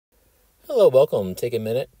Hello, welcome. Take a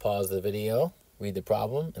minute, pause the video, read the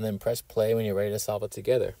problem, and then press play when you're ready to solve it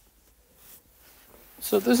together.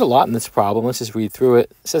 So there's a lot in this problem. Let's just read through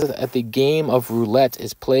it. It says that the game of roulette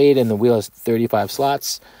is played and the wheel has 35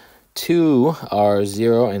 slots. 2 are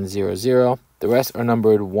 0 and 0, 0. The rest are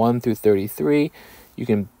numbered 1 through 33. You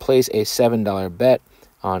can place a $7 bet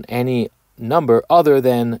on any number other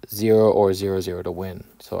than 0 or 0, 0 to win.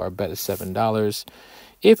 So our bet is $7.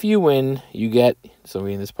 If you win, you get, so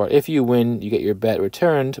reading this part, if you win, you get your bet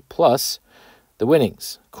returned plus the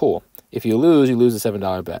winnings. Cool. If you lose the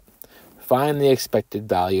 $7 bet. Find the expected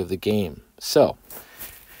value of the game. So,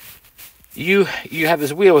 you have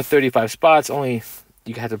this wheel with 35 spots. Only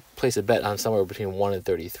you have to place a bet on somewhere between 1 and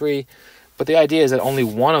 33. But the idea is that only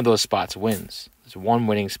one of those spots wins. There's one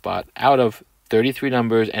winning spot out of 33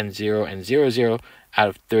 numbers and 0 and 0, 0 out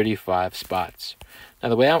of 35 spots. Now,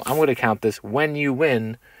 the way I'm going to count this, when you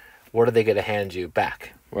win, what are they going to hand you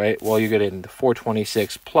back, right? Well, you're getting the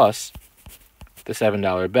 $426 plus the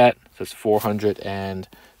 $7 bet. So it's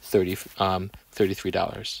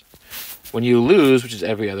 $433. When you lose, which is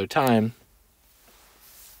every other time,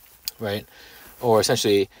 right? Or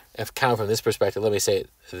essentially, if counted from this perspective, let me say it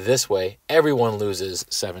this way. Everyone loses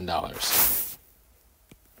 $7.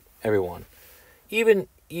 Everyone. Even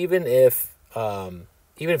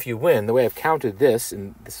if you win, the way I've counted this,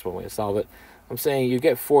 and this is one way to solve it, I'm saying you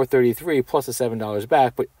get $433 plus the $7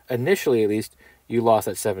 back, but initially, at least, you lost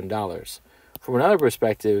that $7. From another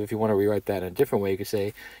perspective, if you want to rewrite that in a different way, you could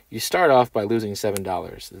say you start off by losing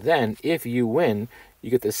 $7. Then, if you win,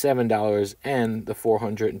 you get the $7 and the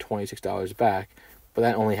 $426 back, but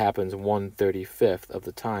that only happens 1/35 of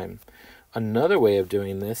the time. Another way of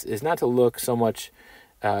doing this is not to look so much,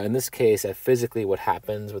 in this case, at physically what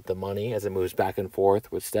happens with the money as it moves back and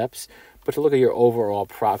forth with steps, but to look at your overall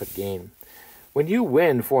profit gain. When you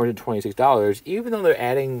win $426, even though they're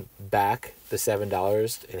adding back the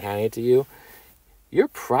 $7 and handing it to you, your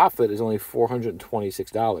profit is only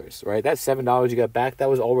 $426, right? That $7 you got back, that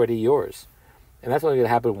was already yours. And that's only going to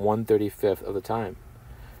happen 1/35 of the time.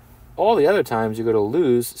 All the other times, you're going to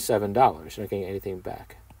lose $7. You're not getting anything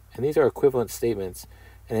back. And these are equivalent statements,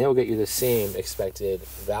 and they will get you the same expected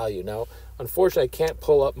value. Now, unfortunately, I can't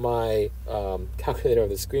pull up my calculator on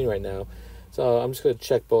the screen right now, so I'm just going to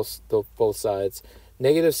check both sides.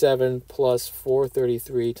 -7 plus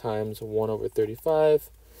 433 times 1/35.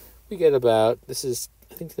 We get about, this is,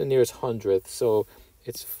 I think, the nearest hundredth, so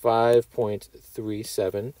it's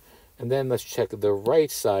 5.37. And then let's check the right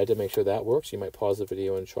side to make sure that works. You might pause the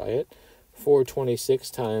video and try it. 426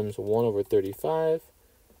 times 1/35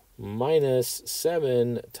 minus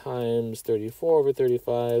 7 times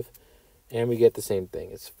 34/35, and we get the same thing.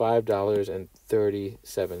 It's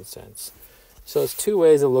 $5.37. So it's two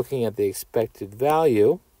ways of looking at the expected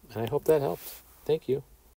value, and I hope that helps. Thank you.